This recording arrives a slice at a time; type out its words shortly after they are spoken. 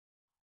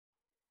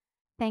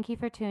Thank you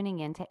for tuning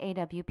in to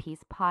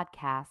AWP's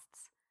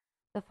podcasts.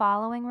 The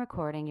following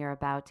recording you're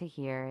about to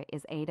hear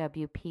is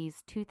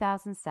AWP's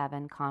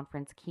 2007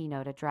 conference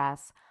keynote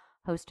address,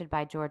 hosted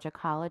by Georgia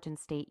College and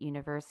State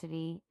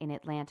University in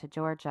Atlanta,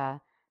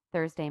 Georgia,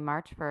 Thursday,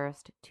 March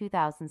 1st,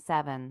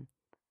 2007.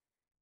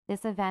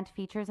 This event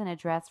features an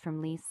address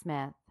from Lee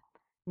Smith.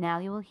 Now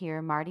you will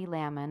hear Marty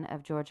Lamon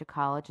of Georgia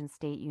College and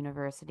State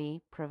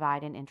University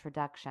provide an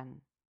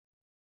introduction.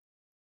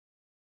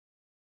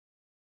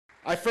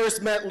 I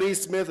first met Lee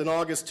Smith in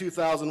August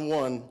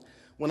 2001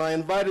 when I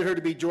invited her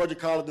to be Georgia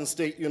College and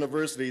State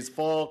University's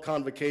fall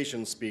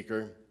convocation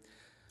speaker.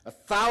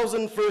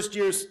 1,000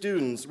 first-year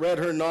students read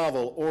her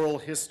novel, Oral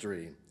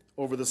History,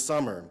 over the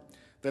summer,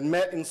 then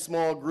met in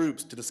small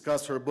groups to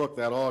discuss her book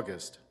that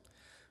August.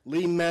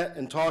 Lee met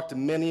and talked to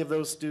many of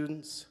those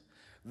students,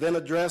 then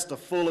addressed a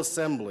full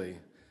assembly,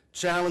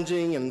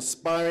 challenging and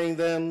inspiring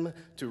them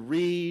to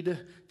read,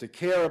 to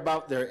care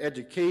about their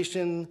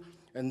education,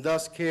 and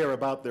thus care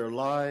about their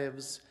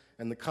lives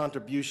and the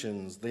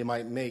contributions they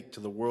might make to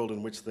the world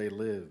in which they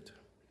lived.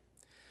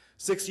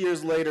 6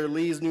 years later,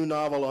 Lee's new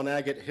novel on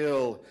Agate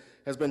Hill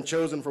has been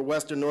chosen for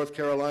Western North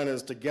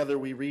Carolina's Together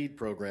We Read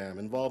program,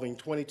 involving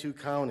 22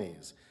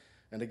 counties.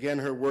 And again,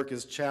 her work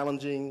is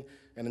challenging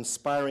and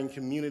inspiring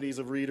communities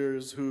of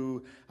readers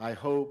who, I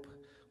hope,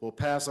 will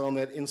pass on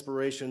that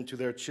inspiration to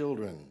their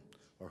children,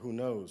 or who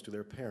knows, to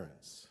their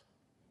parents.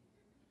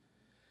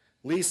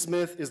 Lee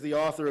Smith is the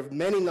author of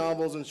many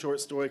novels and short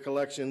story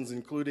collections,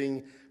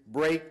 including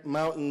Break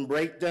Mountain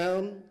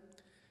Breakdown,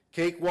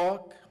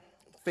 Cakewalk,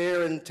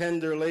 Fair and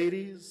Tender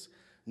Ladies,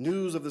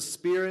 News of the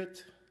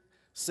Spirit,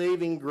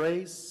 Saving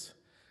Grace,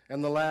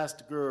 and The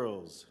Last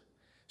Girls.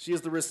 She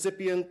is the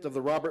recipient of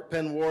the Robert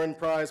Penn Warren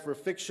Prize for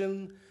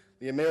Fiction,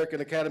 the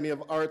American Academy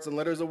of Arts and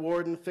Letters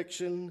Award in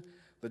Fiction,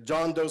 the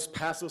John Dos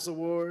Passos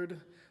Award,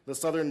 the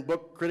Southern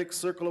Book Critics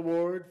Circle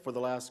Award for The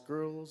Last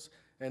Girls,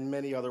 and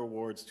many other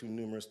awards too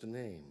numerous to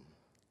name.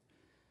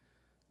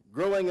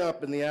 Growing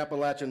up in the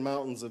Appalachian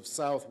Mountains of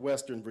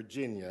southwestern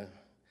Virginia,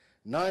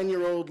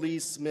 9-year-old Lee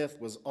Smith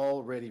was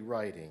already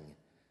writing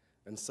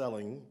and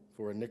selling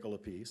for a nickel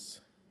apiece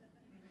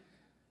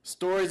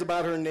stories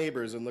about her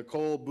neighbors in the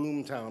coal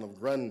boom town of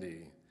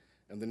Grundy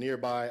and the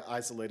nearby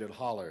isolated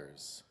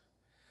hollers.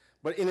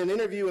 But in an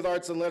interview with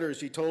Arts and Letters,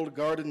 she told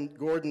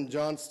Gordon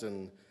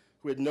Johnston,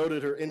 who had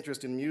noted her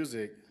interest in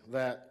music,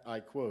 that,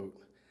 I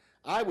quote,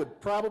 "I would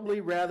probably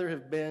rather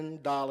have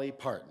been Dolly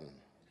Parton.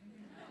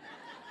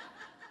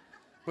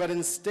 But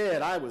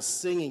instead, I was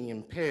singing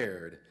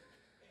impaired.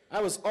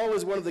 I was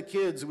always one of the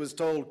kids who was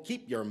told,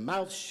 'Keep your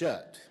mouth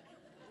shut,'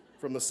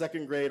 from the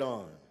second grade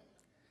on.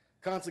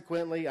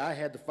 Consequently, I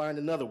had to find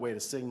another way to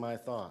sing my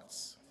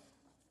thoughts."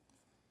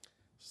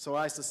 So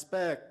I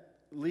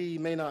suspect Lee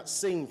may not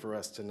sing for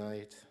us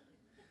tonight,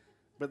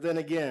 but then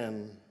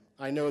again,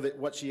 I know that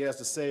what she has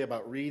to say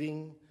about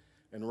reading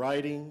and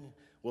writing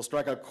will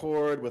strike a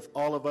chord with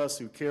all of us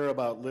who care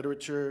about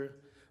literature,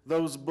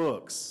 those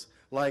books,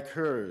 like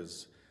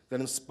hers,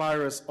 that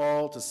inspire us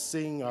all to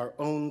sing our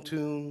own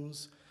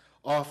tunes,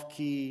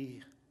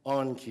 off-key,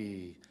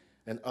 on-key,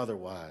 and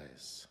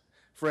otherwise.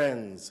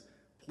 Friends,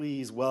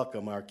 please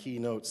welcome our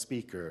keynote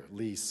speaker,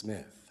 Lee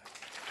Smith.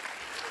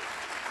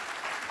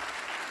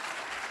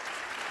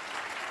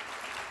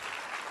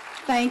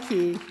 Thank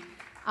you.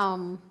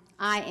 I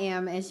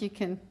am, as you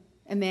can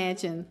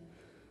imagine,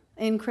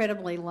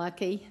 incredibly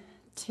lucky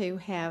to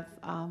have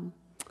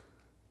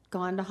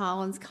gone to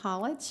Hollins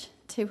College,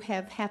 to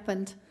have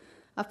happened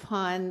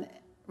upon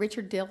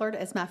Richard Dillard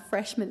as my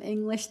freshman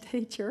English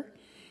teacher,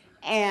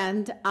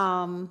 and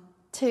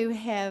to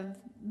have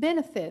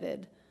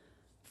benefited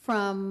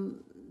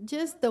from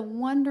just the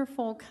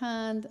wonderful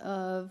kind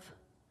of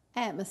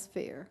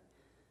atmosphere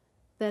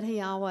that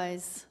he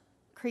always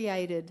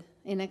created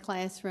in a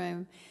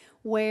classroom,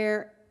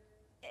 where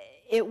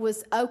it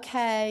was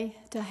okay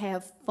to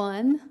have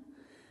fun.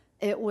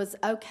 It was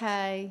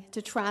okay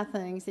to try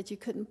things that you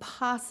couldn't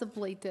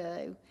possibly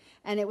do.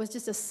 And it was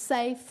just a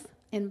safe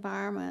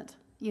environment,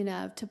 you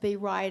know, to be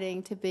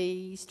writing, to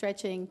be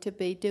stretching, to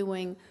be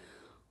doing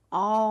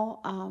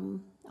all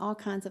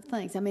kinds of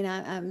things. I mean,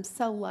 I'm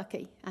so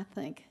lucky, I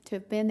think, to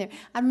have been there.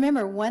 I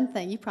remember one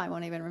thing, you probably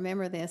won't even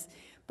remember this,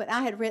 but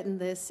I had written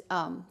this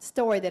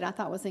story that I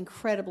thought was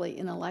incredibly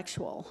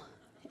intellectual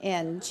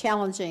and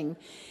challenging.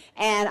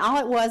 And all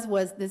it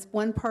was this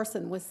one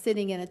person was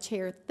sitting in a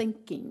chair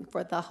thinking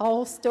for the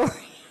whole story.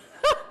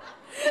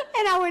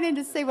 And I went in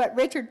to see what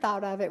Richard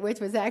thought of it, which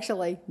was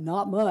actually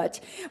not much.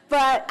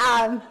 But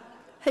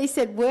he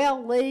said,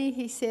 "Well, Lee,"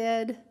 he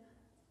said,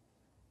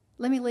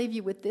 "let me leave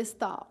you with this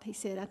thought." He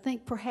said, "I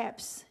think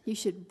perhaps you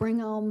should bring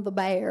on the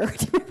bear."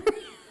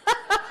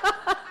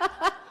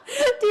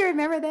 Do you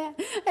remember that?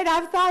 And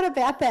I've thought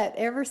about that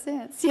ever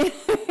since.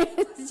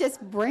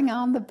 Just bring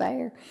on the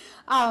bear.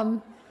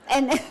 And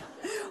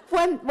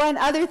one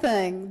other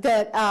thing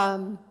that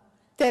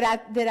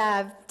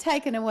I've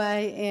taken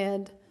away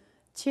and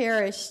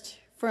cherished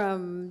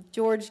from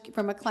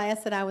a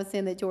class that I was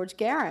in that George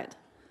Garrett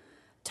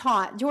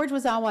taught. George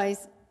was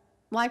always,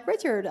 like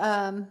Richard,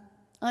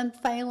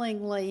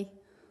 unfailingly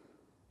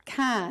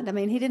kind. I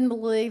mean, he didn't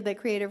believe that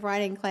creative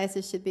writing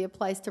classes should be a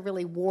place to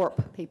really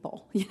warp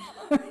people, you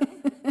know,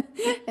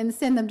 and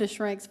send them to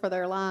shrinks for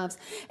their lives.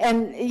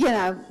 And, you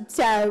know,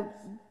 so,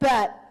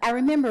 but I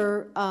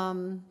remember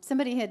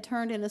somebody had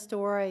turned in a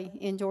story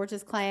in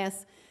George's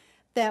class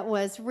that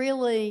was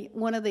really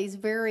one of these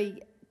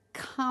very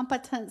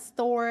competent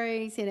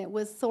stories, and it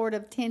was sort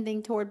of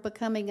tending toward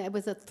becoming, it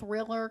was a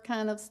thriller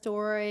kind of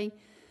story,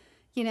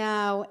 you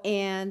know,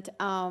 and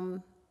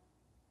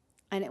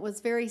it was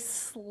very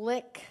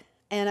slick,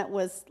 and it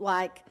was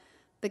like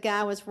the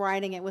guy was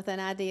writing it with an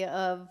idea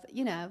of,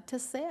 you know, to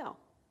sell.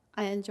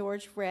 And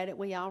George read it,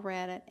 we all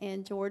read it,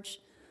 and George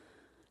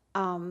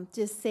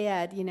just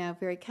said, you know,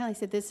 very kindly,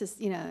 said, this is,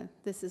 you know,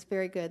 this is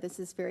very good, this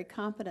is very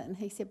competent. And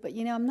he said, but,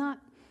 you know, I'm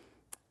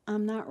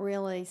not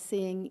really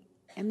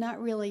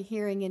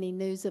hearing any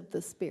news of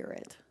the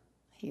Spirit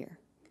here.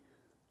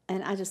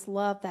 And I just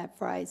love that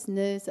phrase,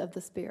 news of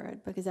the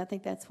Spirit, because I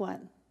think that's what,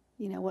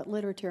 you know, what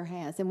literature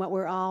has, and what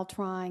we're all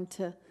trying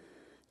to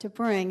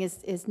bring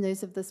is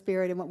news of the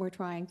Spirit, and what we're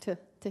trying to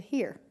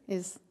hear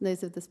is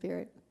news of the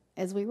Spirit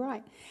as we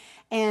write.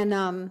 And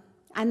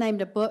I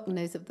named a book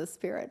News of the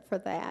Spirit for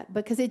that,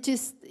 because it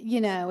just, you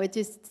know, it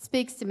just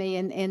speaks to me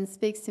and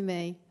speaks to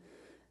me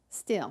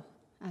still,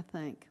 I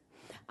think.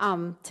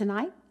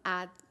 Tonight,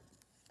 I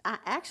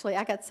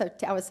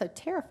was so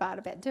terrified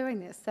about doing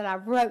this that I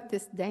wrote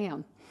this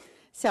down.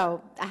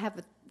 So I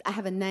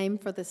have a name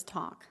for this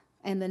talk,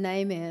 and the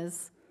name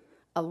is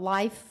A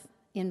Life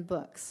in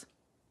Books.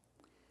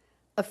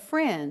 A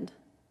friend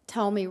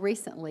told me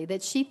recently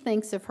that she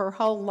thinks of her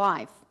whole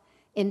life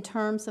in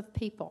terms of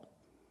people,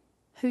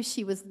 who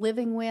she was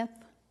living with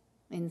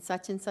in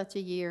such and such a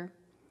year,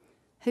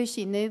 who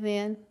she knew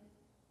then,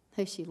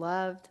 who she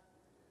loved.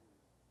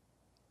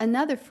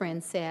 Another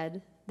friend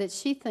said that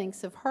she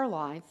thinks of her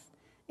life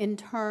in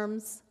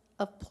terms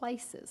of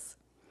places.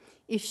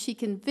 If she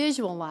can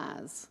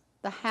visualize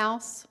the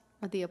house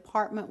or the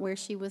apartment where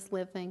she was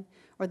living,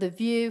 or the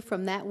view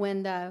from that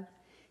window,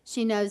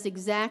 she knows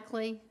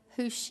exactly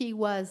who she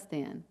was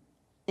then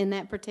in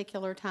that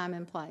particular time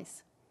and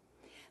place.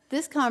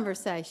 This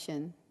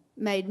conversation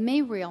made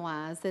me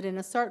realize that in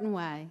a certain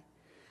way,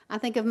 I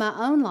think of my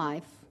own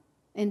life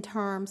in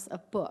terms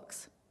of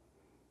books.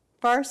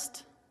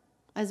 First,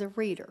 as a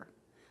reader,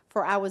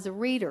 for I was a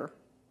reader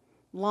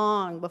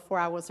long before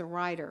I was a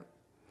writer.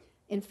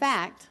 In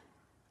fact,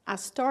 I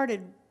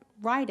started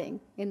writing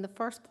in the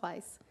first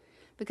place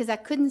because I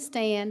couldn't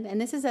stand, and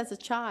this is as a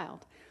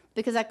child,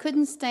 because I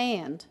couldn't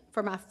stand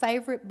for my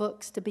favorite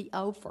books to be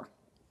over.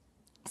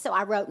 So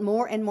I wrote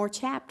more and more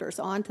chapters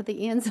onto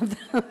the ends of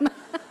them.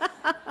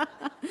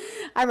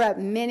 I wrote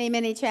many,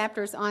 many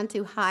chapters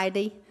onto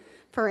Heidi,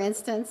 for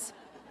instance,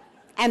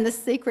 and The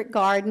Secret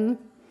Garden,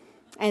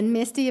 and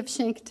Misty of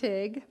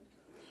Chincoteague.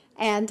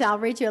 And I'll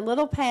read you a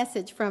little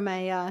passage from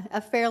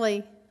a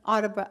fairly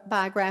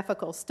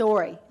autobiographical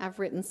story I've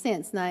written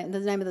since. The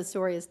name of the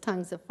story is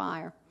Tongues of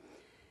Fire.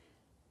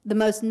 The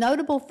most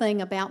notable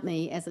thing about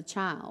me as a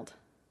child,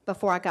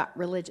 before I got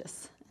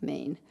religious,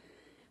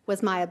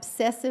 was my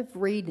obsessive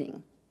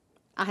reading.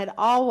 I had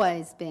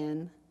always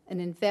been an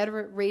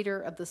inveterate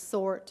reader of the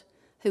sort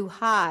who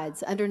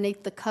hides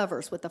underneath the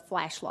covers with a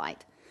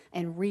flashlight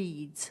and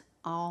reads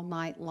all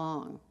night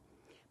long.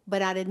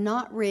 But I did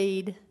not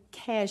read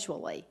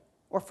casually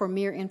or for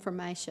mere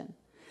information.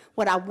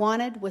 What I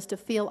wanted was to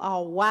feel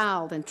all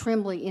wild and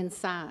trembly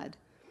inside,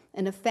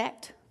 an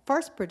effect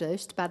first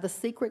produced by The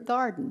Secret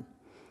Garden,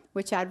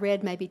 which I'd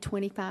read maybe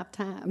 25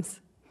 times.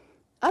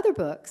 Other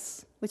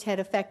books which had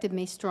affected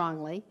me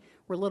strongly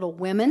were Little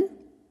Women,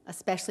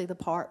 especially the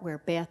part where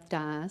Beth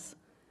dies,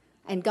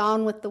 and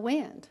Gone with the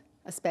Wind,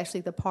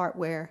 especially the part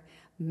where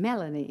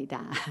Melanie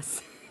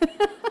dies.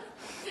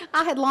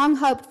 I had long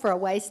hoped for a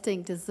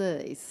wasting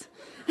disease,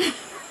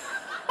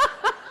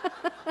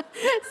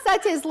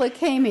 such as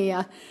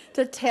leukemia,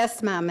 to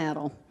test my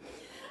mettle.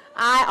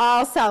 I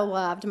also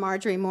loved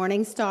Marjorie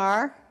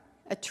Morningstar,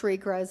 A Tree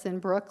Grows in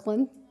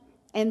Brooklyn,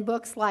 and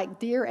books like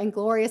Dear and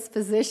Glorious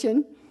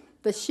Physician,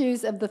 The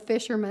Shoes of the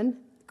Fisherman,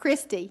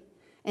 Christie,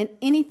 and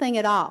anything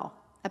at all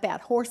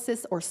about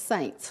horses or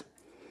saints.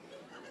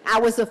 I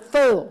was a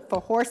fool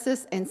for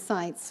horses and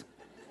saints.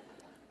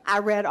 I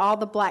read all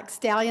the Black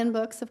Stallion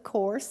books, of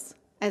course,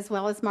 as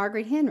well as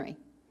Margaret Henry.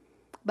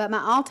 But my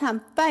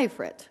all-time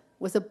favorite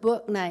was a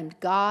book named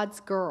God's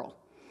Girl,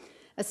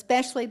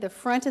 especially the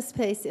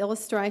frontispiece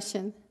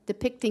illustration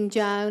depicting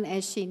Joan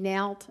as she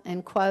knelt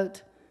and,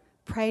 quote,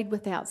 prayed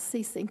without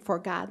ceasing for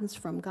guidance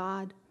from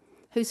God,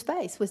 whose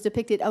face was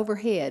depicted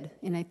overhead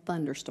in a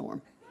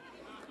thunderstorm.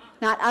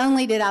 Not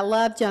only did I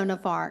love Joan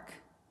of Arc,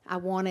 I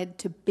wanted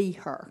to be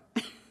her.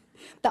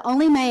 The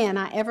only man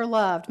I ever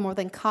loved more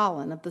than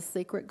Colin of The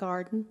Secret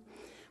Garden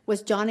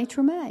was Johnny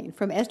Tremaine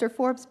from Esther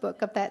Forbes'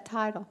 book of that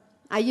title.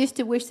 I used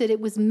to wish that it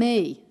was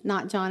me,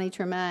 not Johnny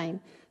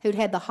Tremaine, who'd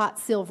had the hot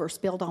silver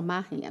spilled on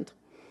my hand.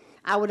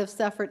 I would have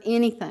suffered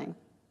anything,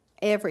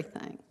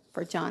 everything,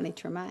 for Johnny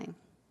Tremaine.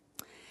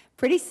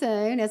 Pretty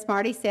soon, as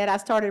Marty said, I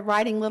started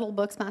writing little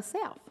books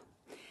myself.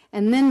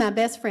 And then my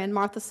best friend,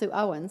 Martha Sue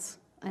Owens,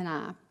 and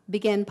I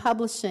began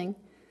publishing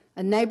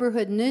a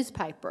neighborhood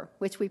newspaper,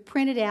 which we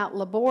printed out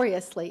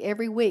laboriously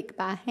every week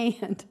by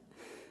hand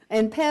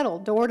and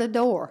peddled door to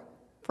door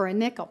for a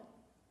nickel.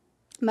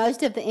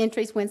 Most of the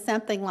entries went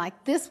something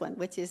like this one,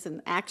 which is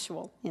an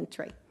actual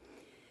entry.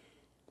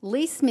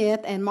 Lee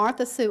Smith and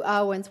Martha Sue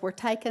Owens were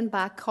taken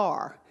by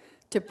car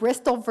to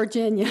Bristol,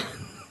 Virginia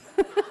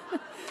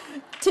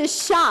to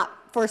shop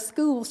for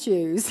school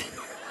shoes.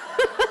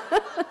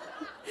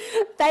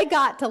 They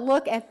got to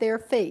look at their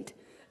feet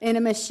in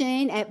a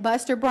machine at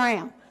Buster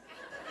Brown.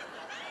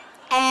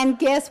 And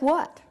guess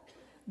what?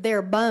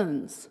 Their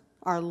bones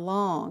are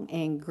long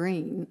and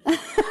green.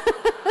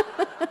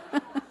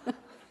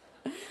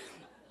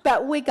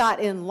 But we got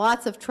in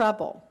lots of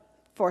trouble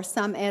for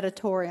some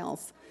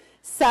editorials,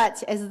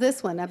 such as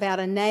this one about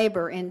a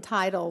neighbor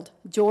entitled,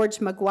 "George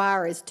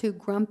McGuire is Too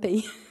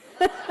Grumpy."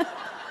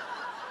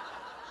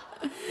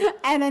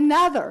 And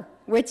another,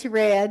 which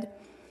read,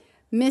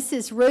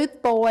 "Mrs.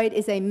 Ruth Boyd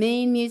is a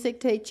mean music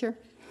teacher.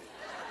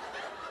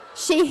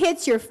 She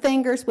hits your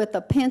fingers with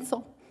a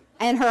pencil,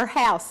 and her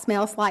house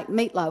smells like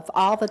meatloaf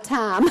all the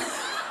time."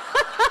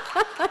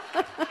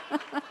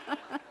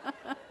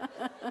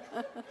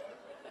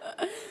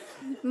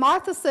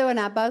 Martha Sue and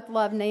I both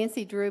love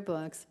Nancy Drew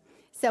books,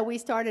 so we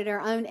started our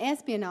own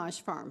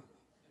espionage firm,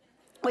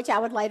 which I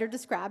would later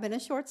describe in a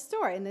short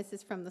story, and this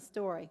is from the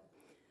story.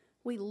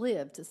 We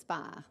lived to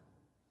spy,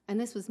 and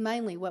this was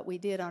mainly what we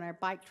did on our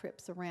bike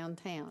trips around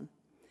town.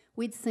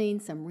 We'd seen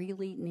some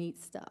really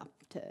neat stuff,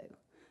 too.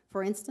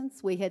 For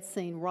instance, we had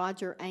seen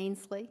Roger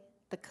Ainsley,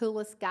 the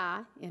coolest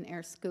guy in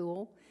our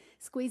school,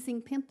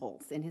 squeezing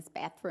pimples in his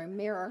bathroom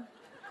mirror.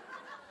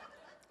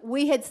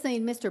 We had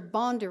seen Mr.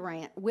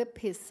 Bondurant whip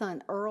his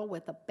son Earl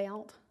with a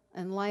belt,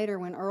 and later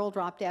when Earl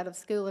dropped out of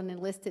school and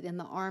enlisted in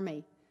the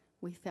Army,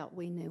 we felt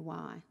we knew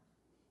why.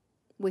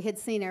 We had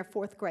seen our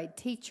fourth grade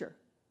teacher,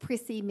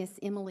 prissy Miss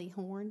Emily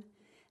Horn,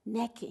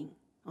 necking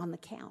on the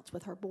couch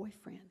with her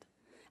boyfriend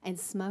and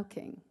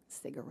smoking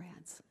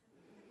cigarettes.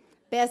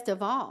 Best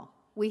of all,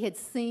 we had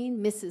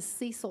seen Mrs.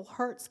 Cecil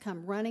Hertz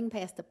come running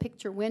past a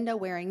picture window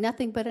wearing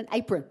nothing but an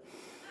apron,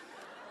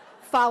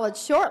 followed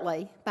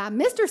shortly by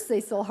Mr.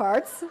 Cecil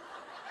Hertz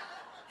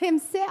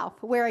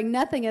himself wearing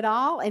nothing at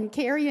all and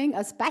carrying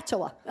a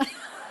spatula.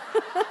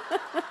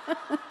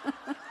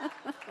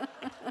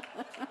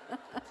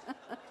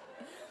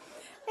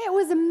 It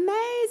was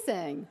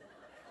amazing.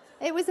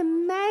 It was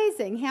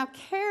amazing how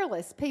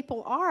careless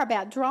people are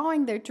about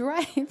drawing their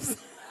drapes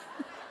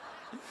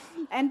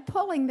and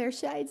pulling their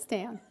shades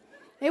down.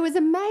 It was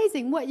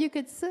amazing what you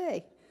could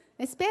see,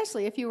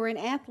 especially if you were an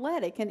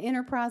athletic and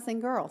enterprising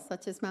girl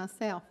such as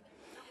myself.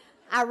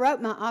 I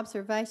wrote my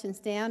observations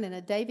down in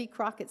a Davy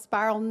Crockett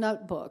spiral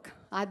notebook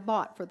I'd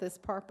bought for this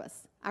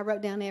purpose. I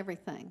wrote down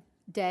everything: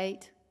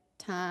 date,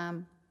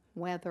 time,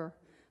 weather,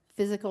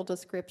 physical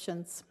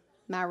descriptions,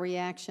 my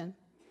reaction.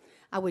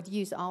 I would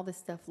use all this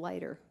stuff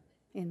later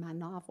in my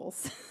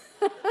novels.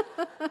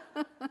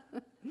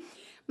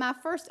 My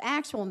first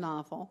actual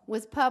novel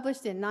was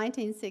published in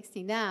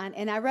 1969,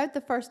 and I wrote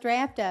the first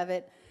draft of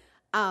it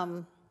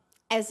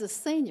as a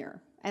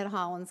senior at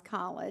Hollins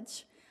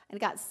College, and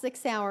got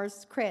 6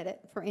 hours credit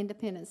for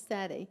independent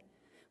study,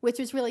 which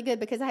was really good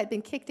because I had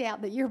been kicked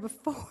out the year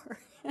before,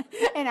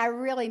 and I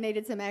really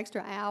needed some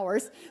extra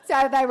hours,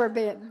 so they were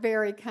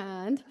very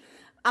kind.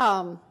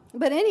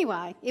 But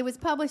anyway, it was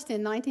published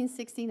in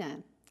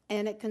 1969,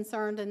 and it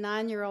concerned a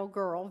 9-year-old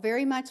girl,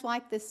 very much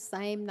like this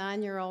same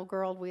 9-year-old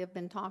girl we have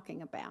been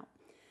talking about,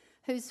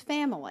 whose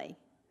family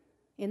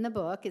in the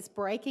book is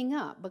breaking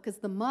up because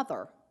the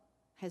mother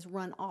has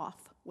run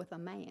off with a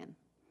man.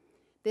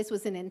 This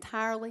was an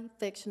entirely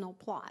fictional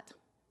plot,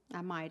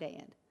 I might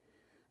add.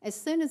 As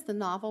soon as the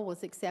novel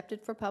was accepted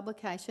for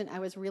publication, I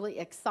was really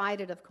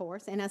excited, of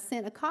course, and I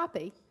sent a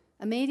copy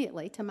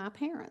immediately to my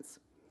parents.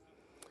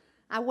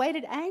 I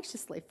waited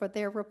anxiously for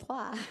their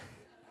reply,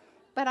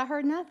 but I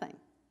heard nothing.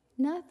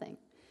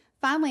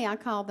 Finally, I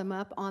called them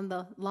up on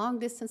the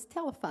long-distance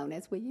telephone,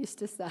 as we used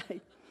to say.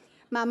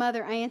 My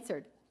mother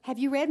answered. "Have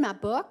you read my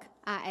book?"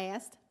 I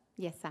asked.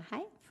 "Yes, I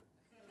have."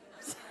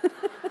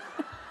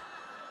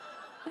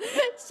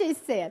 She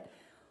said,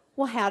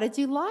 "Well, how did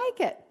you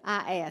like it?"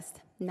 I asked.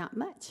 "Not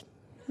much."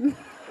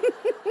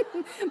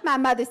 My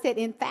mother said,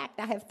 "In fact,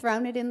 I have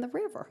thrown it in the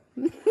river."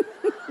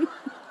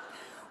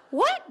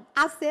 "What?"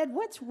 I said,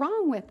 "What's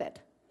wrong with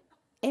it?"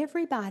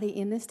 "Everybody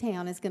in this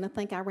town is going to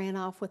think I ran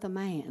off with a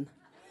man."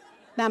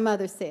 My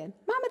mother said,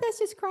 "Mama, that's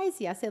just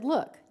crazy." I said,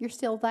 "Look, you're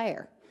still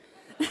there."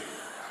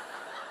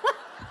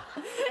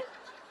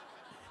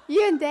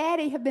 "You and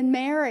Daddy have been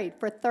married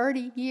for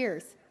 30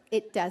 years.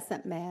 "It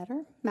doesn't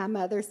matter." My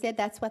mother said,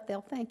 "That's what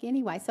they'll think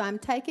anyway. So I'm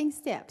taking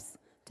steps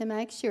to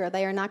make sure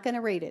they are not going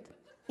to read it,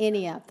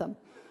 any of them."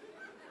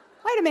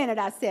 "Wait a minute,"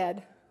 I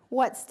said.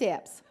 "What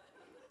steps?"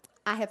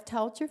 "I have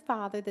told your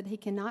father that he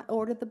cannot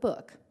order the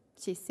book,"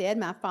 she said.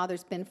 "My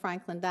father's Ben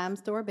Franklin Dime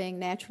Store being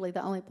naturally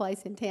the only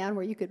place in town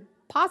where you could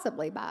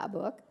possibly buy a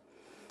book.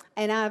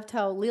 And I've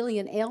told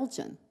Lillian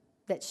Elgin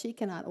that she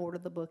cannot order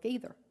the book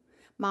either."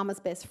 Mama's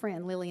best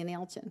friend, Lillian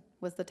Elgin,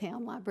 was the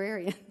town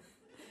librarian.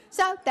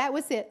 So that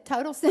was it,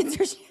 total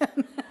censorship.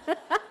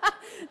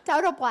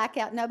 Total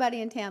blackout.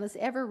 Nobody in town has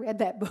ever read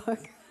that book.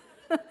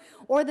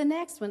 Or the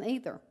next one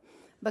either,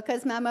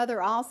 because my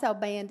mother also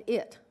banned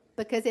it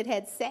because it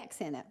had sex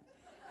in it.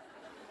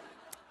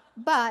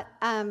 But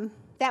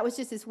that was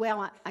just as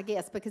well, I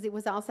guess, because it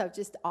was also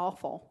just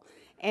awful.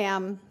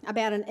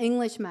 About an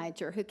English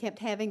major who kept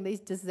having these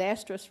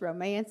disastrous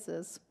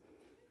romances.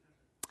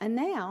 And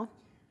now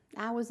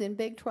I was in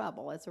big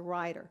trouble as a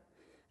writer.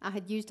 I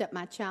had used up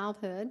my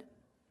childhood.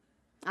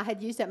 I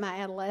had used up my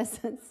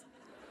adolescence.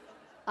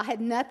 I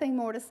had nothing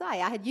more to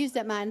say. I had used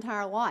up my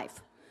entire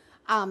life.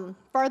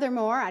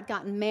 Furthermore, I'd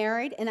gotten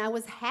married, and I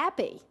was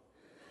happy.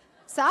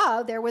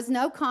 So there was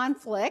no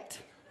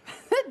conflict.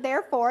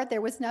 Therefore,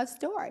 there was no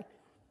story.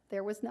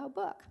 There was no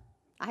book.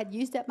 I had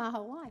used up my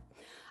whole life.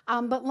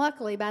 But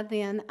luckily, by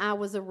then, I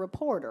was a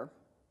reporter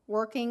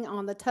working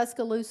on the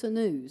Tuscaloosa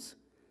News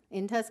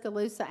in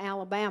Tuscaloosa,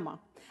 Alabama.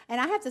 And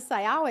I have to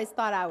say, I always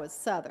thought I was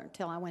Southern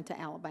till I went to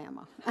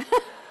Alabama.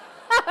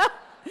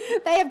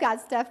 They have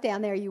got stuff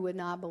down there you would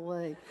not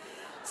believe.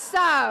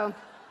 So,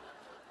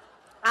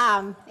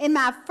 in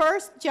my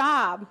first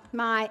job,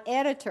 my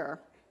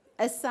editor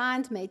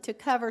assigned me to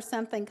cover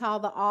something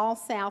called the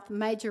All-South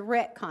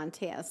Majorette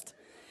Contest,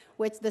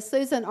 which the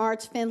Susan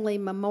Arch Finley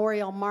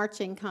Memorial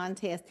Marching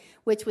Contest,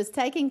 which was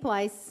taking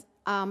place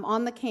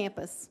on the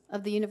campus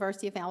of the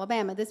University of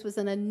Alabama. This was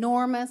an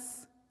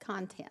enormous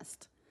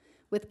contest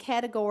with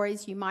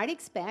categories you might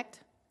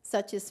expect,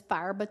 such as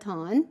fire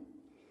baton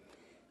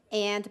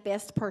and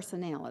best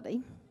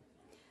personality,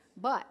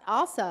 but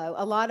also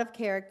a lot of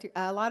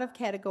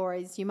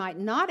categories you might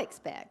not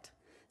expect,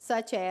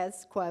 such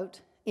as,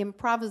 quote,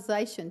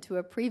 improvisation to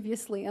a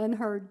previously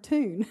unheard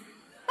tune,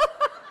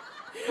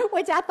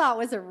 which I thought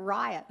was a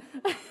riot.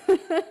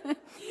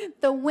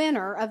 The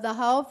winner of the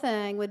whole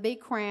thing would be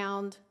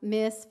crowned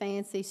Miss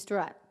Fancy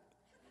Strut.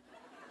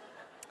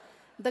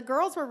 The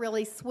girls were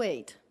really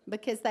sweet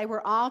because they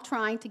were all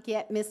trying to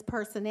get Miss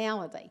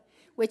Personality,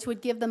 which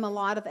would give them a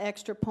lot of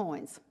extra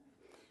points.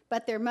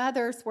 But their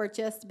mothers were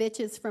just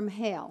bitches from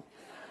hell.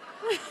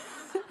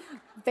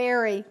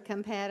 Very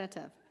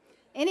competitive.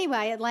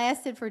 Anyway, it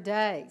lasted for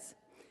days.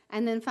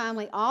 And then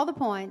finally, all the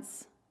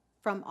points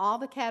from all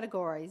the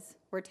categories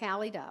were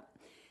tallied up.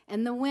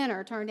 And the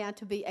winner turned out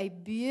to be a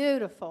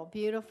beautiful,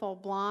 beautiful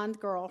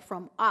blonde girl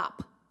from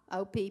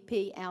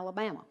OPP,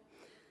 Alabama,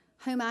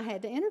 whom I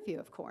had to interview,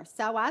 of course.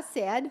 So I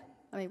said,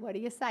 what do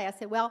you say? I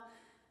said, well,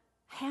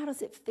 how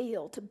does it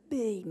feel to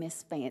be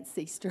Miss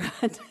Fancy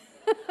Strut?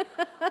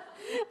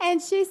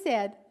 And she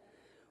said,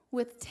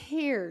 with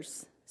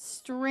tears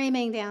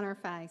streaming down her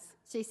face,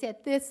 she said,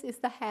 this is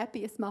the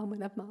happiest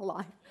moment of my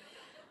life.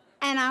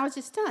 And I was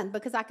just stunned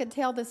because I could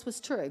tell this was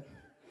true.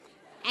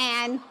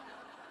 And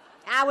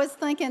I was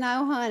thinking,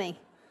 oh, honey,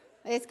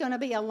 it's going to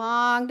be a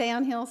long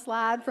downhill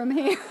slide from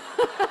here.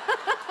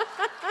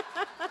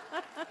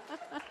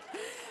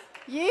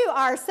 You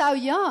are so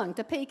young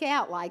to peek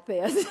out like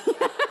this.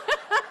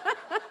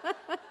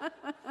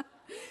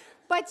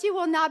 But you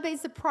will not be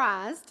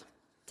surprised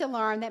to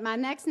learn that my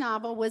next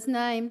novel was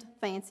named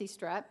Fancy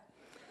Strut,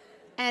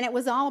 and it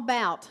was all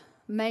about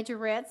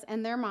majorettes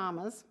and their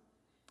mamas,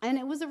 and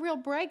it was a real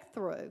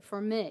breakthrough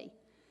for me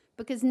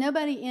because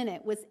nobody in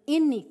it was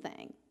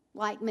anything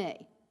like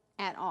me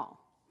at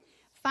all.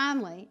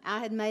 Finally, I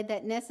had made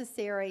that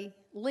necessary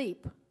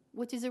leap,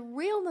 which is a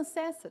real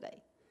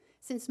necessity,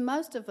 since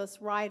most of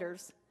us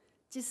writers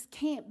just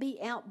can't be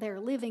out there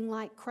living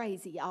like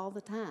crazy all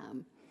the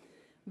time.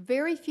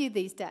 Very few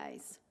these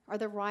days are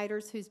the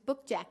writers whose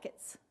book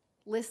jackets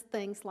list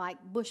things like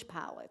bush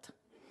pilot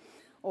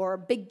or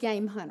big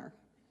game hunter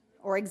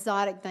or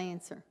exotic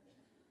dancer.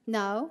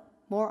 No,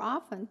 more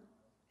often,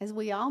 as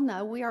we all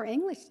know, we are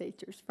English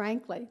teachers,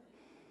 frankly.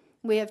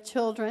 We have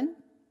children,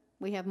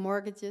 we have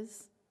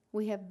mortgages,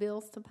 we have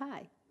bills to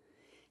pay.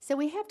 So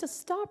we have to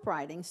stop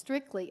writing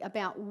strictly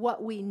about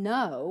what we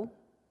know,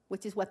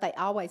 which is what they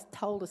always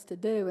told us to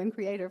do in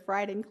creative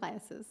writing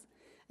classes.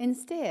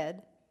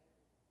 Instead,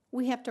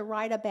 we have to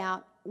write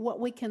about what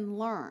we can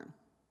learn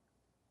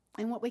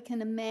and what we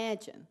can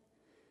imagine.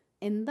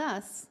 And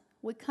thus,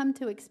 we come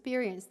to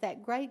experience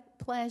that great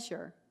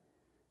pleasure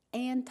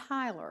Ann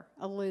Tyler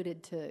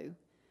alluded to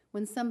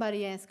when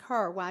somebody asked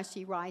her why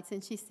she writes,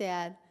 and she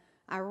said,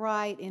 I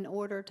write in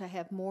order to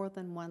have more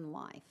than one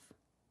life.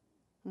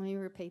 Let me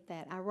repeat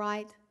that. I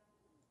write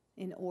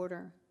in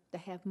order to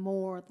have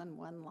more than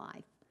one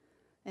life.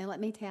 And let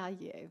me tell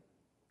you,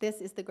 this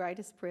is the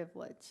greatest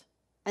privilege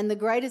and the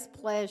greatest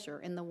pleasure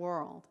in the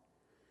world.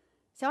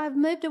 So I've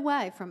moved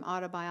away from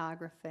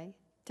autobiography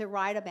to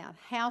write about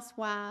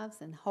housewives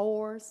and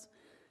whores,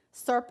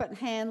 serpent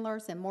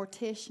handlers and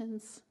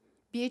morticians,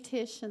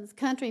 beauticians,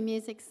 country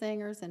music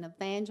singers and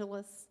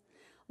evangelists,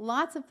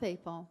 lots of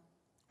people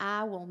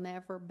I will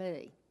never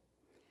be.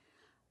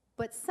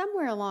 But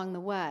somewhere along the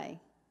way,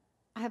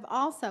 I have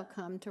also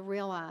come to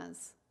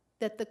realize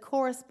that the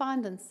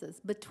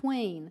correspondences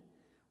between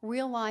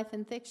real life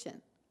and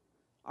fiction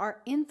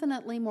are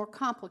infinitely more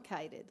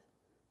complicated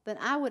than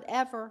I would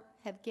ever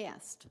have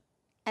guessed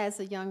as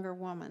a younger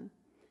woman.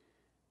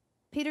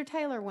 Peter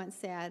Taylor once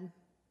said,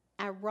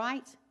 "I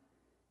write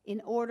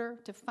in order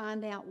to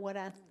find out what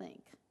I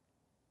think."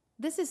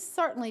 This is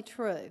certainly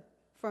true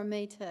for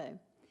me too.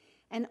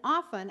 And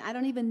often I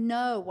don't even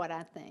know what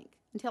I think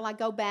until I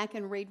go back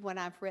and read what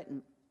I've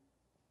written.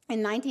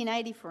 In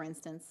 1980, for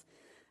instance,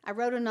 I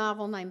wrote a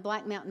novel named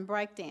Black Mountain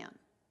Breakdown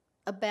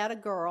about a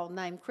girl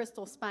named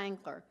Crystal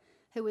Spangler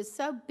who was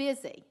so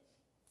busy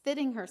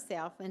fitting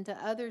herself into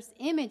others'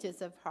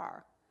 images of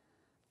her,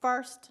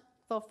 first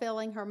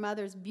fulfilling her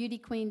mother's beauty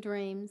queen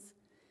dreams,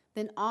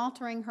 then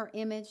altering her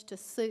image to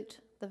suit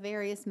the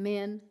various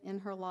men in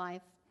her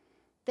life,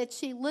 that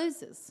she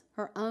loses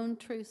her own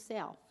true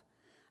self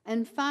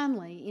and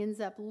finally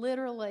ends up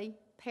literally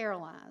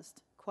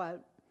paralyzed.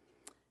 Quote,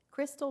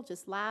 "Crystal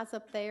just lies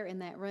up there in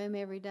that room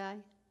every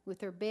day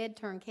with her bed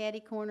turned catty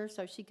corner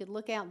so she could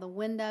look out the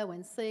window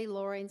and see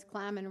Lorraine's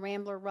climbing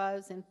rambler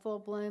rose in full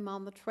bloom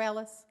on the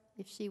trellis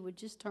if she would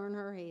just turn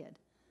her head.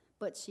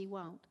 But she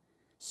won't.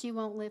 She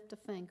won't lift a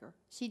finger.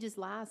 She just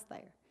lies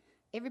there.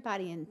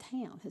 Everybody in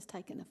town has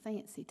taken a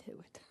fancy to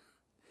it."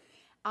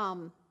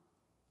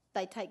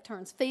 They take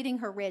turns feeding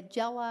her red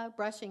Jell-O,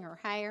 brushing her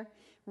hair,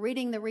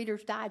 reading the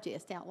Reader's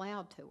Digest out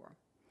loud to her.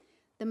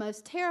 The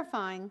most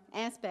terrifying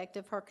aspect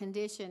of her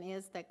condition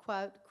is that,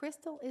 quote,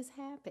 "Crystal is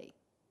happy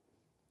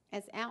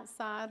as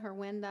outside her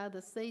window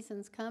the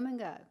seasons come and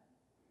go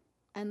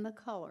and the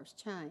colors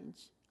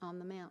change on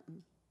the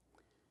mountain."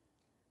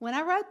 When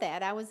I wrote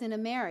that, I was in a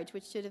marriage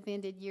which should have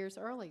ended years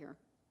earlier,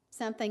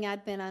 something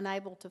I'd been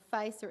unable to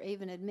face or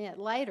even admit.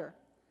 Later,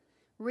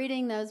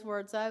 reading those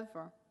words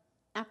over,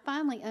 I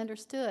finally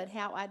understood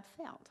how I'd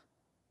felt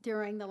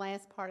during the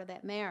last part of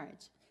that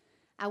marriage.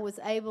 I was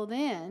able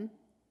then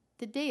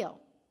to deal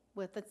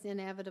with its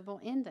inevitable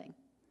ending.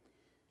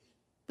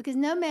 Because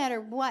no matter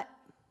what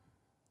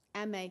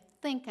I may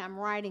think I'm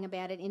writing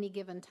about at any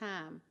given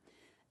time,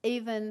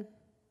 even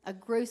a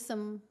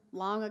gruesome,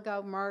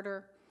 long-ago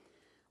murder,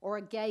 or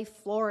a gay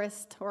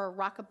florist, or a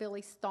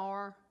rockabilly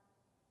star,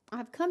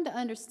 I've come to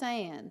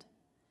understand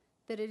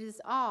that it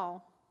is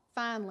all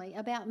finally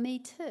about me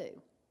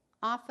too,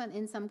 often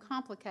in some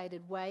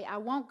complicated way I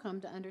won't come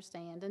to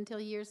understand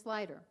until years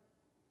later.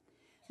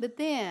 But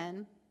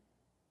then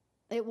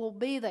it will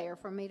be there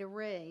for me to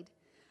read,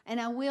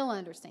 and I will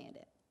understand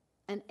it.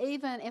 And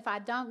even if I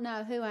don't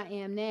know who I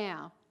am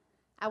now,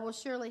 I will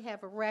surely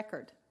have a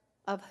record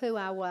of who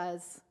I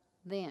was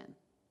then.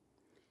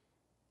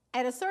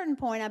 At a certain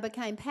point, I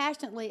became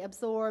passionately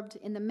absorbed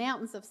in the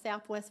mountains of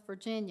Southwest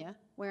Virginia,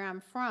 where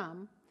I'm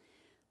from,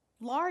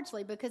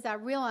 largely because I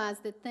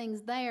realized that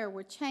things there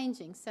were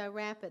changing so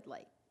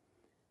rapidly.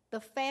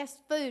 The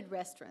fast food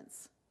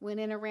restaurants went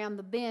in around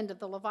the bend of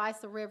the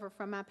Levisa River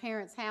from my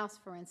parents' house,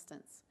 for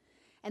instance,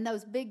 and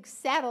those big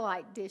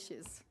satellite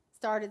dishes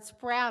started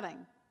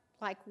sprouting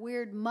like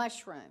weird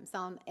mushrooms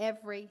on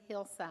every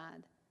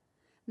hillside,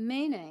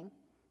 meaning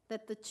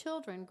that the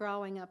children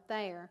growing up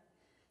there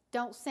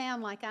don't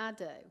sound like I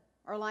do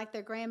or like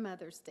their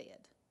grandmothers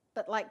did,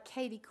 but like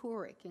Katie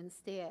Couric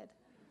instead.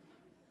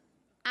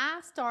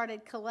 I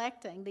started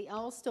collecting the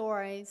old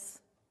stories,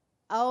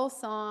 old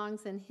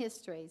songs, and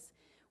histories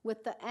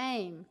with the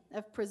aim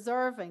of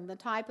preserving the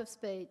type of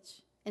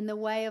speech and the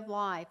way of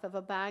life of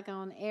a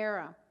bygone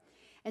era.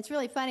 And it's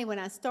really funny, when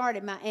I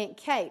started, my Aunt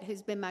Kate,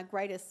 who's been my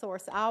greatest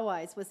source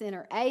always, was in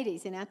her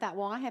 80s, and I thought,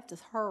 well, I have to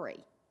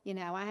hurry. You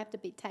know, I have to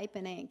be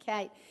taping Aunt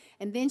Kate.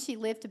 And then she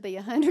lived to be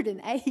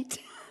 108.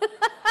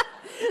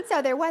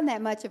 So there wasn't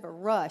that much of a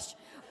rush.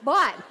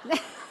 But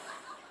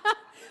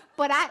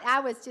I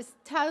was just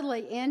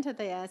totally into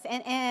this.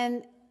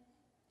 And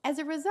as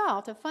a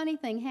result, a funny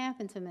thing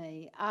happened to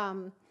me.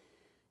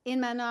 In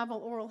my novel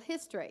Oral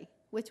History,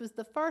 which was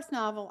the first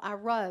novel I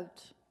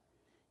wrote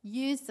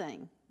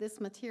using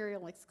this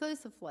material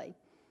exclusively,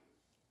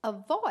 a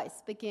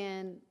voice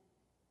began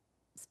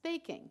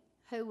speaking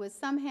who was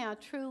somehow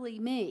truly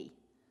me,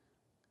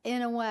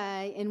 in a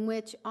way in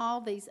which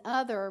all these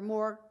other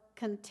more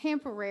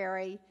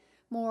contemporary,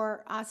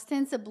 more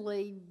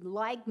ostensibly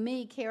like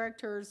me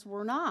characters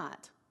were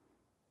not.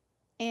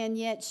 And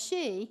yet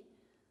she,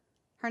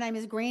 her name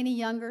is Granny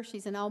Younger,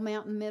 she's an old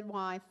mountain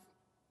midwife,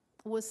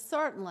 was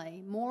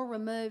certainly more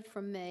removed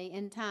from me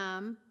in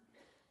time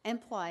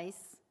and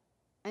place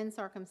and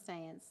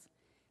circumstance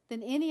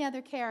than any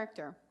other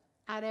character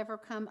I'd ever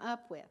come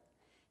up with.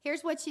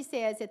 Here's what she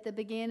says at the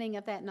beginning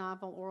of that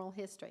novel, Oral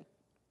History.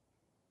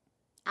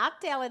 "I'll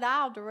tell it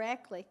all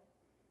directly.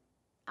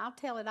 I'll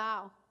tell it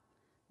all.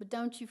 But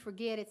don't you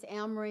forget it's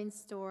Almarine's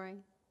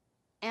story.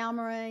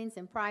 Almarine's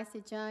and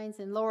Pricey Jane's,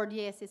 and Lord,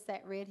 yes, it's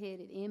that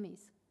red-headed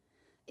Emmy's.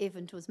 If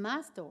it was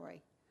my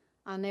story,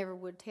 I never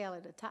would tell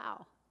it at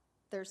all.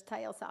 There's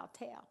tales I'll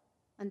tell,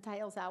 and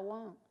tales I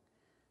won't.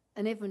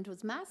 And if it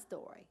was my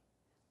story,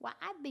 why,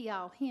 I'd be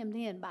all hemmed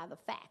in by the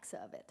facts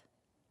of it,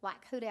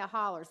 like Hoot Owl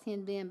Holler's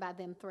hemmed in by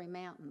them 3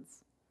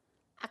 mountains.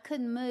 I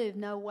couldn't move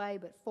no way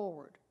but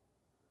forward.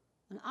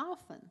 And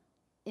often,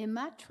 in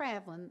my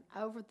traveling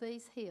over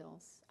these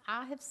hills,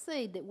 I have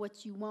seen that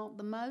what you want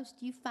the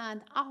most, you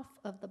find off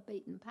of the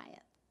beaten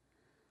path.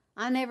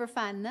 I never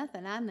find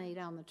nothing I need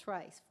on the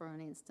trace, for an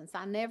instance.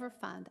 I never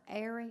find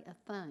airy a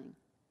thing.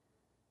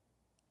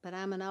 But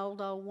I'm an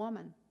old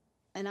woman,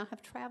 and I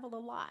have traveled a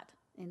lot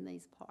in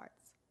these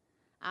parts.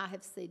 I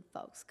have seen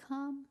folks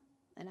come,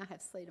 and I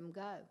have seen them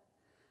go.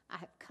 I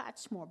have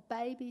catched more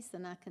babies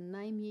than I can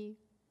name you.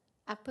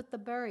 I've put the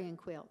burying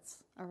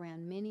quilts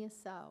around many a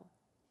soul.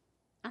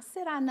 I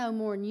said I know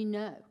more than you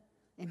know.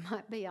 It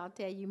might be I'll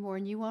tell you more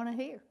than you want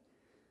to hear.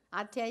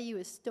 I'll tell you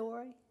a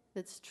story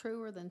that's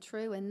truer than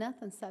true, and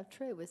nothing so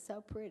true is so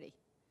pretty.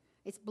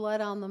 It's blood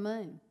on the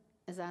moon,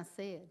 as I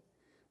said.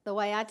 The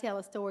way I tell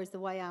a story is the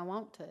way I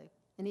want to,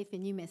 and if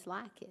you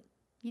mislike it,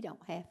 you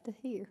don't have to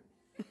hear.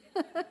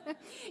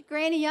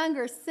 Granny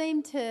Younger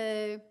seemed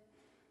to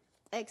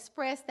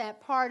express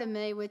that part of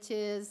me, which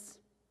is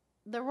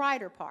the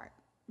writer part,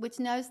 which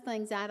knows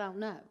things I don't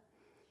know,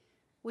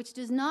 which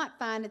does not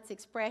find its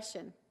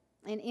expression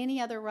in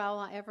any other role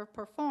I ever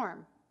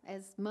perform,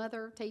 as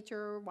mother,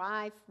 teacher,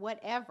 wife,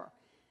 whatever.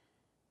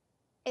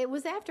 It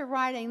was after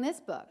writing this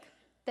book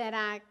that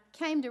I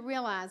came to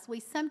realize we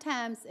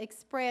sometimes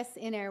express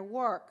in our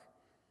work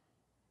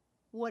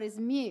what is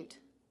mute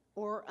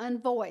or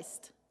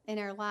unvoiced in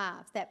our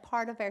lives, that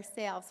part of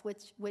ourselves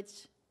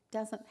which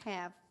doesn't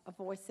have a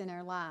voice in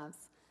our lives.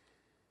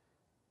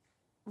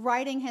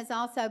 Writing has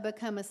also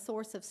become a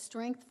source of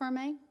strength for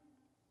me.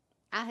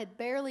 I had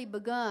barely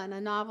begun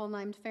a novel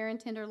named Fair and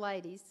Tender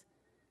Ladies,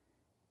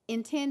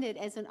 intended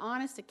as an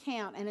honest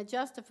account and a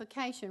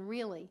justification,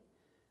 really,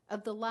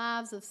 of the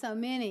lives of so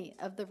many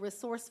of the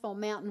resourceful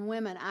mountain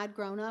women I'd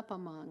grown up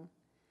among,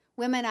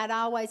 women I'd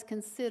always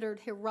considered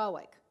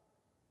heroic,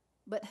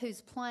 but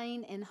whose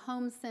plain and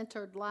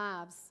home-centered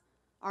lives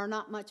are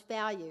not much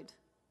valued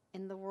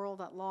in the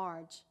world at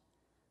large.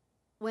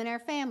 When our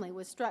family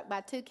was struck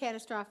by 2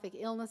 catastrophic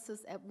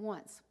illnesses at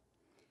once,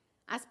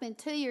 I spent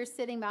 2 years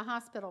sitting by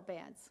hospital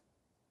beds.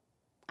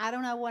 I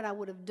don't know what I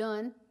would have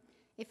done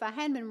if I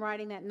hadn't been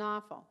writing that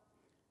novel.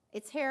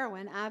 Its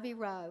heroine, Ivy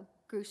Rowe,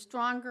 grew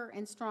stronger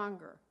and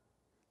stronger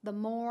the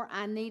more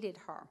I needed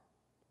her.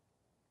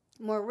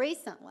 More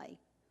recently,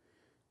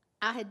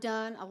 I had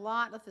done a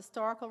lot of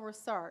historical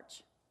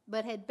research,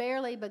 but had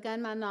barely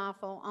begun my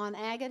novel on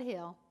Agate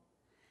Hill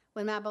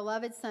when my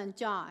beloved son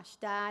Josh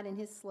died in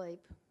his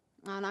sleep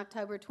on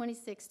October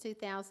 26,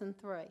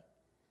 2003.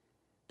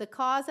 The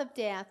cause of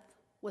death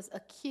was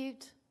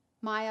acute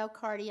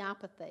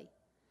myocardiopathy,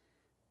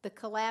 the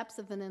collapse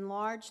of an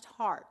enlarged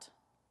heart,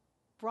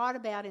 brought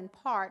about in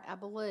part, I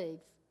believe,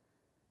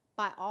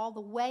 by all the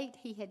weight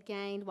he had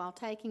gained while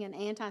taking an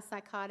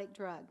antipsychotic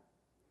drug.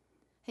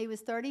 He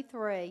was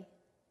 33.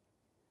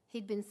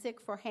 He'd been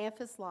sick for half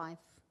his life,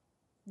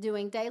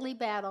 doing daily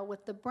battle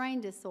with the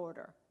brain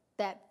disorder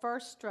that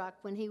first struck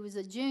when he was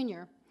a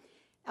junior.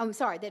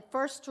 That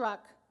first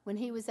struck when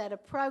he was at a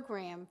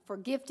program for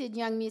gifted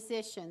young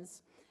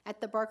musicians at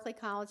the Berklee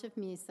College of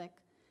Music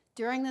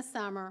during the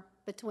summer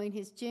between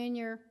his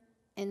junior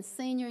and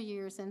senior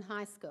years in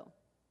high school.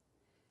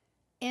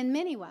 In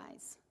many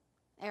ways,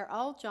 our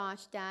old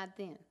Josh died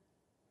then.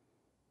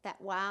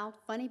 That wild,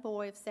 funny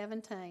boy of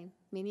 17,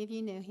 many of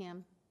you knew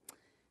him,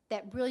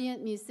 that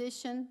brilliant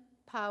musician,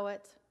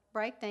 poet,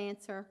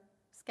 breakdancer,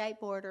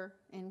 skateboarder,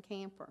 and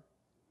camper.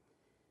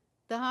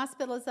 The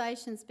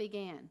hospitalizations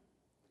began,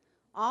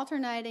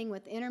 alternating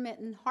with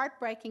intermittent,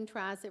 heartbreaking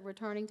tries at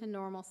returning to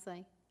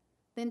normalcy,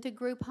 then to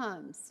group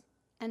homes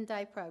and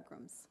day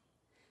programs.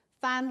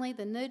 Finally,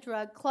 the new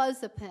drug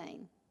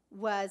clozapine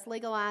was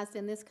legalized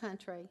in this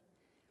country.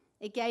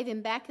 It gave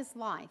him back his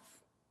life,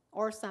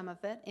 or some of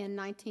it, in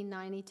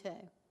 1992.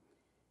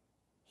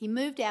 He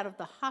moved out of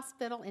the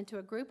hospital into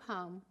a group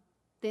home,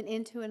 then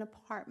into an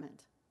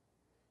apartment.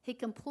 He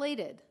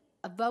completed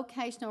a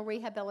vocational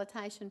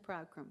rehabilitation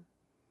program.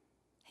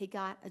 He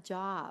got a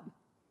job.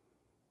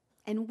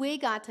 And we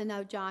got to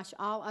know Josh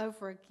all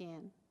over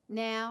again,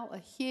 now a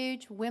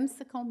huge,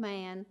 whimsical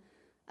man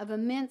of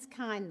immense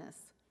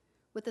kindness,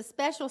 with a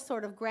special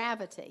sort of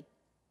gravity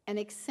and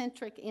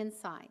eccentric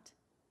insight.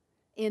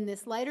 In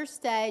this later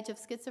stage of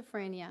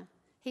schizophrenia,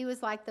 he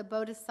was like the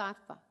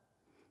bodhisattva,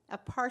 a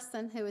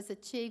person who has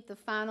achieved the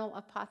final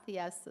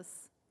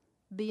apotheosis,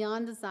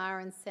 beyond desire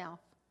and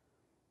self.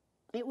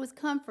 It was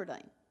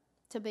comforting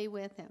to be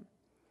with him.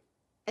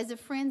 As a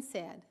friend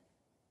said,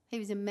 he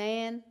was a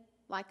man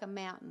like a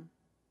mountain.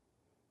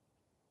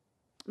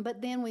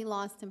 But then we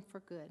lost him for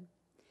good.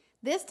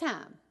 This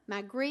time,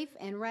 my grief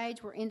and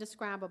rage were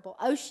indescribable,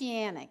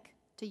 oceanic,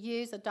 to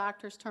use a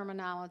doctor's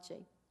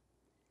terminology.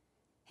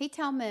 He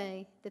told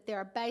me that there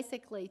are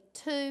basically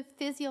 2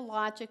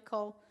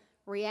 physiological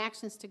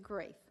reactions to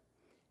grief.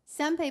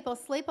 Some people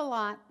sleep a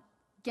lot,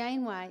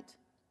 gain weight,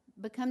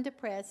 become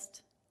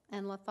depressed,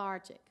 and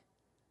lethargic.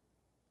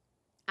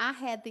 I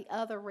had the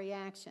other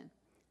reaction.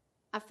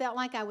 I felt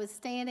like I was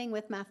standing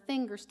with my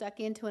finger stuck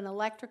into an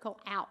electrical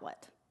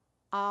outlet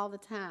all the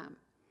time.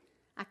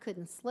 I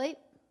couldn't sleep.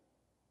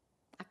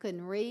 I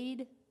couldn't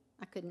read.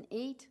 I couldn't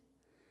eat.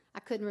 I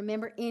couldn't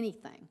remember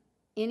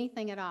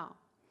anything at all.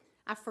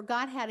 I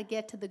forgot how to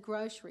get to the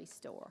grocery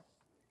store.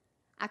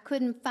 I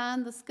couldn't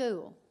find the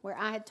school where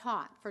I had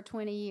taught for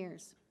 20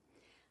 years.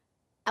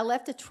 I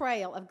left a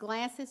trail of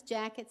glasses,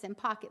 jackets, and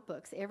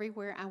pocketbooks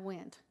everywhere I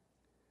went.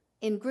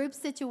 In group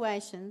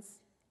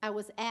situations, I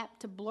was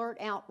apt to blurt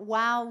out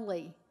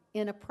wildly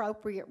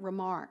inappropriate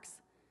remarks,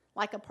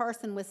 like a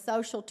person with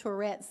social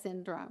Tourette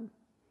syndrome.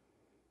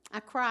 I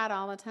cried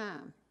all the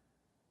time.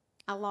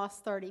 I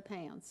lost 30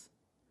 pounds.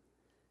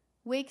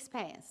 Weeks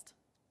passed,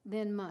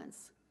 then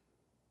months.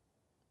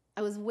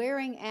 I was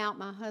wearing out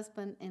my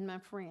husband and my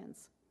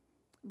friends,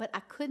 but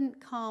I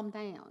couldn't calm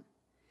down.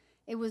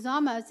 It was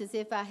almost as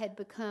if I had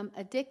become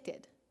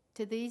addicted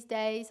to these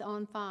days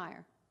on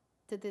fire,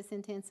 to this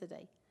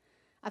intensity.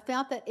 I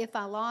felt that if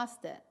I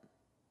lost it,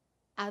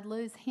 I'd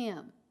lose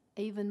him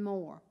even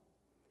more.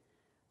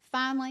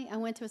 Finally, I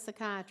went to a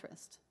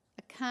psychiatrist,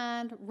 a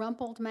kind,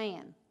 rumpled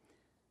man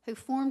who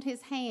formed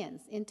his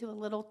hands into a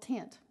little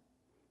tent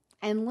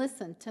and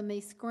listened to me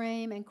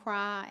scream and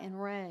cry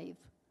and rave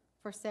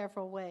for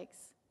several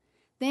weeks.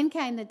 Then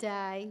came the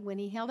day when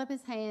he held up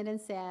his hand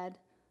and said,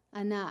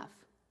 "Enough."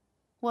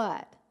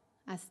 "What?"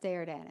 I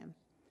stared at him.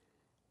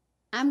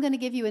 "I'm going to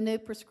give you a new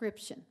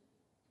prescription,"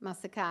 my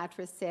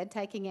psychiatrist said,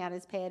 taking out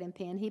his pad and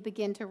pen. He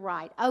began to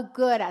write. "Oh,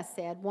 good," I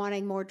said,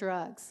 wanting more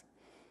drugs.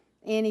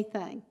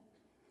 "Anything."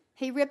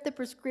 He ripped the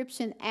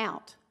prescription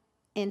out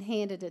and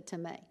handed it to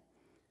me.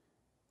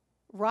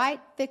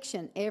 "Write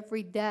fiction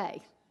every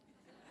day,"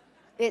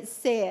 it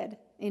said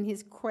in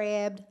his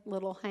crabbed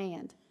little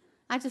hand.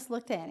 I just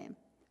looked at him.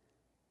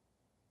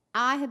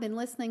 "I have been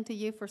listening to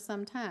you for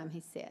some time,"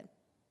 he said,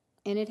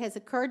 "and it has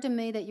occurred to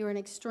me that you're an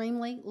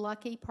extremely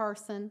lucky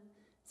person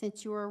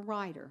since you're a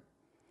writer,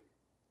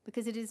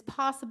 because it is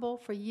possible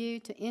for you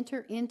to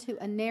enter into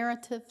a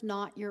narrative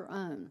not your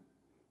own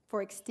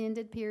for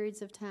extended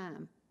periods of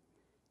time,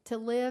 to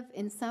live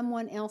in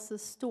someone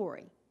else's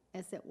story,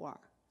 as it were.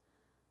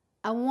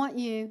 I want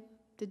you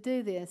to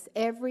do this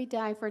every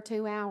day for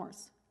 2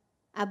 hours.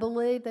 I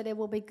believe that it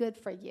will be good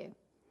for you."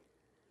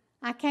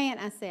 "I can't,"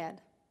 I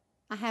said.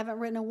 "I haven't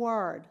written a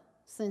word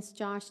since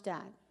Josh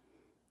died."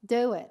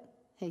 "Do it,"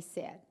 he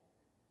said.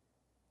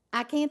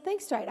 "I can't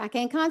think straight. I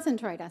can't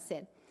concentrate," I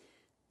said.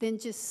 "Then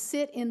just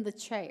sit in the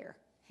chair,"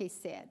 he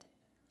said.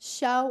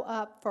 "Show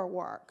up for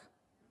work."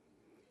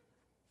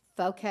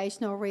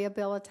 Vocational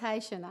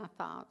rehabilitation, I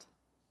thought,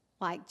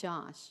 like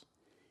Josh.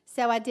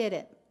 So I did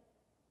it.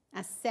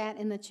 I sat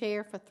in the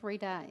chair for 3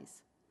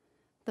 days.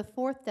 The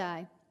 4th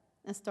day,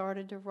 I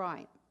started to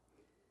write.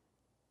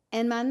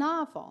 And my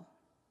novel,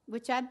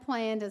 which I'd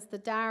planned as the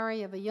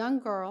diary of a young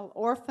girl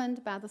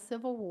orphaned by the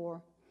Civil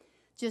War,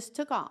 just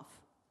took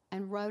off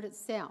and wrote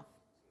itself.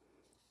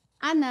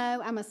 I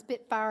know I'm a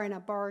spitfire and a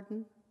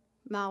burden.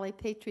 Molly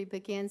Petrie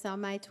begins on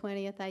May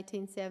 20th,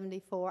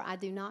 1874. I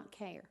do not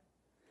care.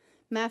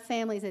 My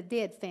family is a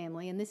dead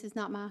family, and this is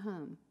not my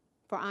home,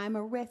 for I am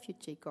a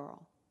refugee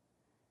girl.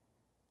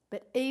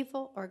 But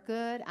evil or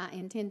good, I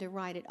intend to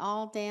write it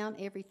all down,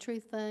 every true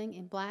thing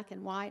in black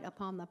and white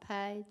upon the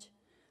page.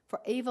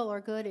 For evil or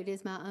good, it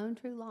is my own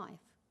true life,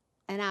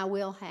 and I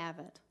will have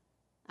it.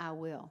 I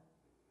will.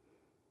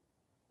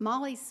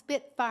 Molly's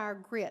spitfire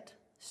grit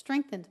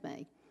strengthened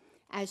me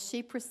as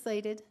she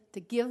proceeded to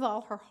give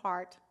all her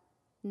heart,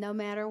 no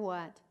matter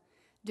what,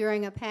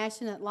 during a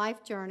passionate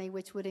life journey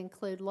which would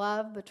include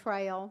love,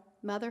 betrayal,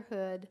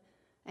 motherhood,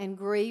 and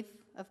grief,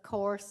 of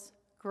course,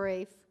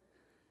 grief.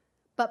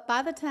 But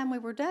by the time we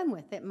were done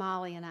with it,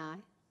 Molly and I,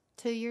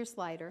 2 years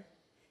later,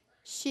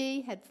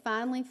 she had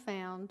finally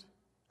found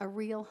a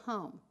real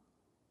home,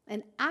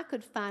 and I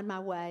could find my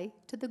way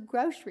to the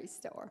grocery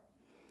store.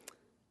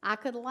 I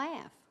could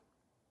laugh.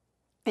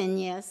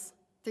 And yes,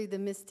 through the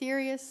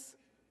mysterious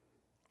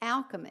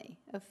alchemy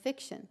of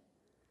fiction,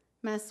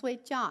 my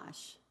sweet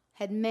Josh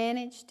had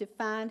managed to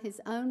find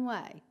his own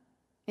way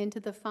into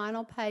the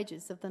final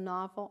pages of the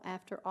novel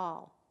after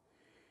all,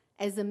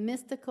 as a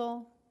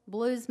mystical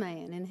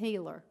bluesman and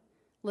healer,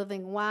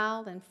 living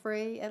wild and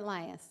free at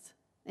last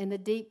in the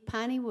deep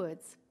piney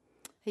woods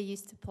he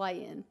used to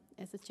play in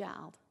as a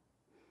child.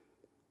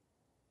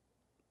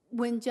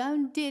 When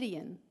Joan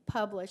Didion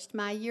published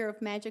My Year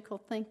of Magical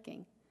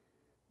Thinking,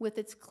 with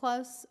its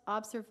close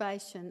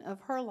observation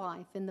of her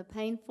life in the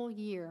painful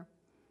year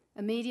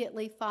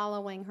immediately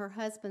following her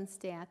husband's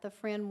death, a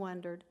friend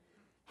wondered,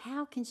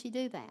 how can she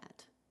do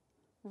that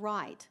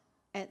right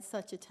at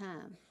such a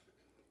time?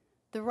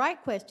 The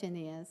right question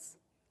is,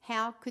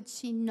 how could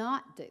she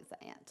not do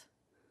that?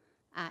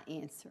 I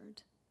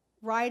answered.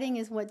 Writing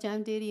is what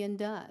Joan Didion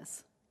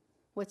does,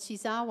 what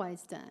she's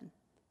always done.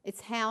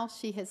 It's how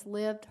she has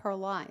lived her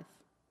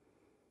life.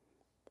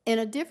 In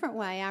a different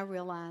way, I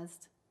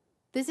realized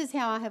this is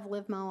how I have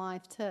lived my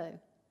life too.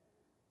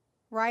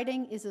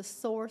 Writing is a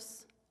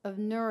source of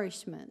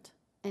nourishment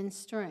and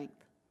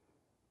strength.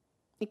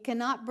 It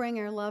cannot bring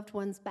our loved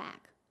ones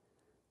back,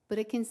 but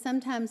it can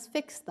sometimes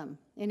fix them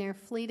in our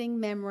fleeting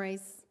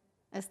memories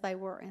as they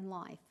were in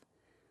life.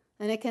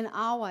 And it can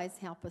always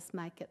help us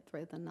make it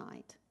through the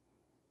night.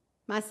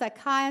 My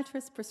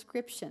psychiatrist's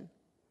prescription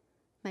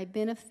may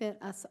benefit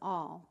us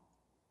all,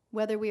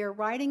 whether we are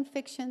writing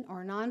fiction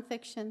or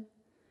nonfiction,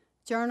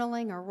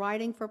 journaling or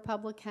writing for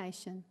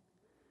publication.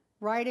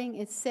 Writing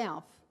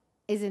itself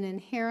is an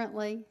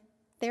inherently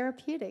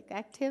therapeutic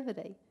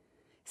activity.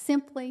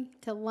 Simply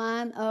to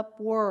line up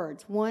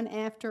words one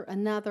after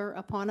another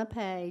upon a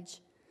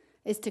page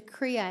is to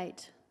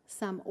create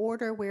some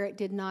order where it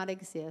did not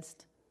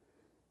exist,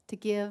 to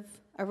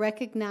give a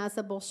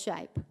recognizable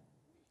shape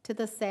to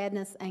the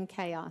sadness and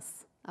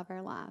chaos of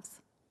our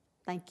lives.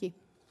 Thank you.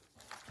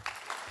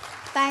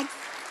 Thanks.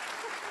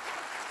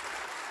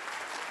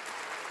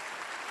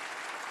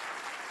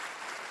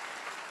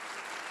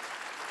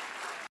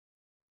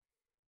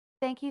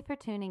 Thank you for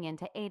tuning in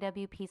to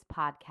AWP's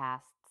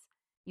podcasts.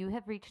 You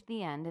have reached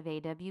the end of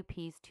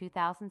AWP's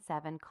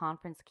 2007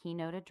 Conference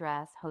Keynote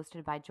Address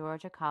hosted by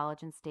Georgia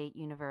College and State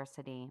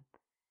University.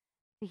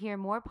 To hear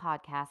more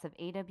podcasts of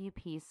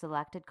AWP's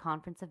selected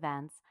conference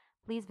events,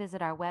 please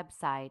visit our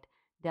website,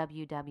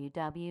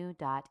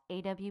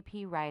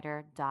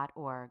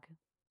 www.awpwriter.org.